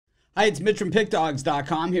Hi, it's Mitch from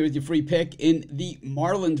Pickdawgz.com here with your free pick in the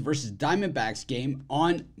Marlins versus Diamondbacks game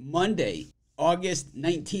on Monday, August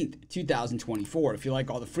 19th, 2024. If you like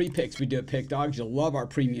all the free picks we do at Pickdawgz, you'll love our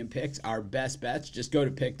premium picks, our best bets. Just go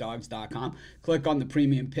to Pickdawgz.com, click on the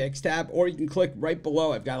premium picks tab, or you can click right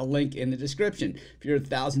below. I've got a link in the description. If you're a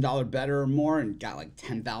 $1,000 better or more and got like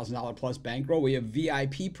 $10,000 plus bankroll, we have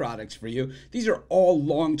VIP products for you. These are all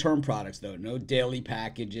long-term products, though. No daily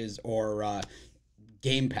packages or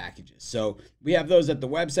game packages. So we have those at the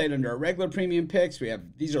website under our regular premium picks.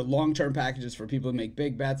 These are long-term packages for people who make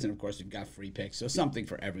big bets, and of course we've got free picks. So something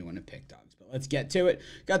for everyone at Pickdawgz. But let's get to it.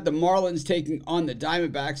 Got the Marlins taking on the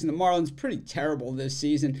Diamondbacks, and the Marlins pretty terrible this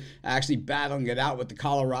season, actually battling it out with the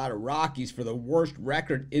Colorado Rockies for the worst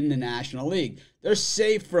record in the National League. They're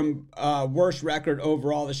safe from worst record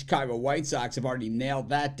overall. The Chicago White Sox have already nailed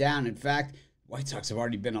that down. In fact, White Sox have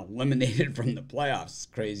already been eliminated from the playoffs, as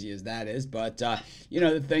crazy as that is. But,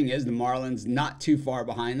 the thing is, the Marlins, not too far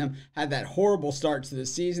behind them, had that horrible start to the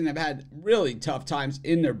season. They've had really tough times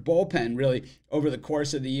in their bullpen, really, over the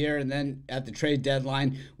course of the year. And then at the trade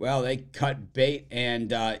deadline, well, they cut bait and,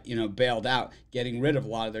 bailed out, getting rid of a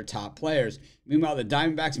lot of their top players. Meanwhile, the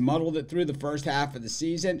Diamondbacks muddled it through the first half of the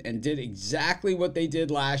season and did exactly what they did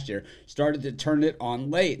last year, started to turn it on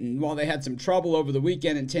late. And while they had some trouble over the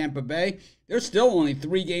weekend in Tampa Bay, they're still only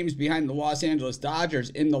 3 games behind the Los Angeles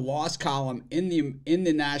Dodgers in the loss column in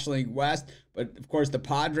the National League West. But, of course, the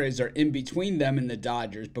Padres are in between them and the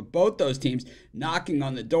Dodgers. But both those teams knocking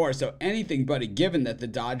on the door. So anything but a given that the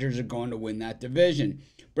Dodgers are going to win that division.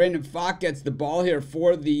 Brandon Pfaadt gets the ball here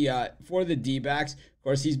for the D-backs. Of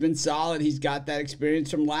course, he's been solid. He's got that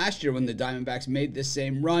experience from last year when the Diamondbacks made this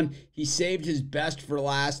same run. He saved his best for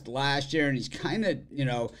last year, and he's kind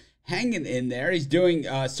of, hanging in there. He's doing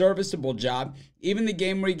a serviceable job. Even the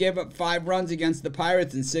game where he gave up 5 runs against the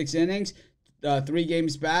Pirates in 6 innings, 3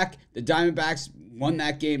 games back, the Diamondbacks won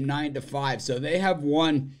that game 9-5. So they have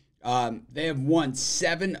won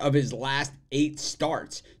 7 of his last 8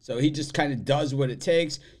 starts. So he just kind of does what it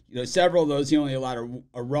takes. Several of those he only allowed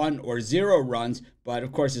a run or 0 runs, but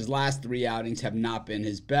of course his last 3 outings have not been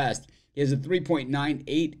his best. He has a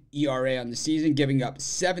 3.98 ERA on the season, giving up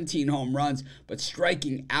 17 home runs, but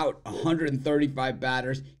striking out 135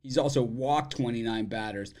 batters. He's also walked 29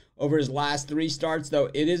 batters. Over his last 3 starts, though,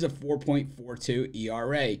 it is a 4.42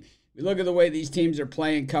 ERA. We look at the way these teams are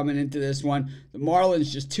playing coming into this one. The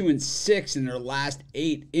Marlins just 2-6 in their last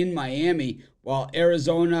 8 in Miami, while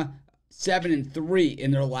Arizona 7-3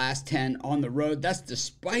 in their last 10 on the road. That's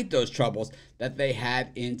despite those troubles that they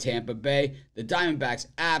had in Tampa Bay. The Diamondbacks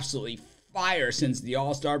absolutely fire since the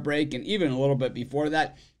All-Star break, and even a little bit before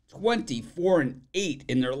that, 24-8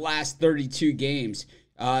 in their last 32 games.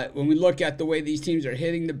 When we look at the way these teams are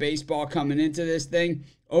hitting the baseball coming into this thing,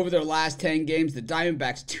 over their last 10 games, the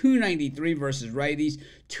Diamondbacks 293 versus righties,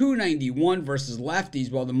 291 versus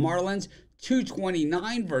lefties, while the Marlins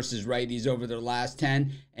 229 versus righties over their last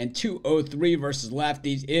 10 and 203 versus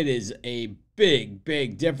lefties. It is a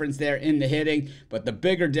big difference there in the hitting, but the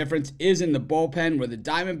bigger difference is in the bullpen, where the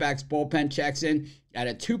Diamondbacks bullpen checks in at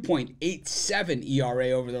a 2.87 ERA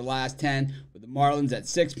over their last 10, with the Marlins at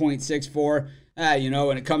 6.64.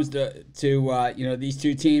 When it comes to these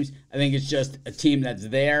two teams, I think it's just a team that's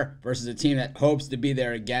there versus a team that hopes to be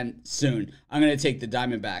there again soon. I'm going to take the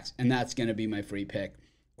Diamondbacks, and that's going to be my free pick.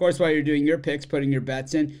 Of course, while you're doing your picks, putting your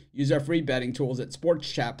bets in, use our free betting tools at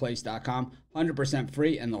sportschatplace.com. 100%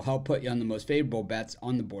 free, and they'll help put you on the most favorable bets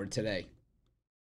on the board today.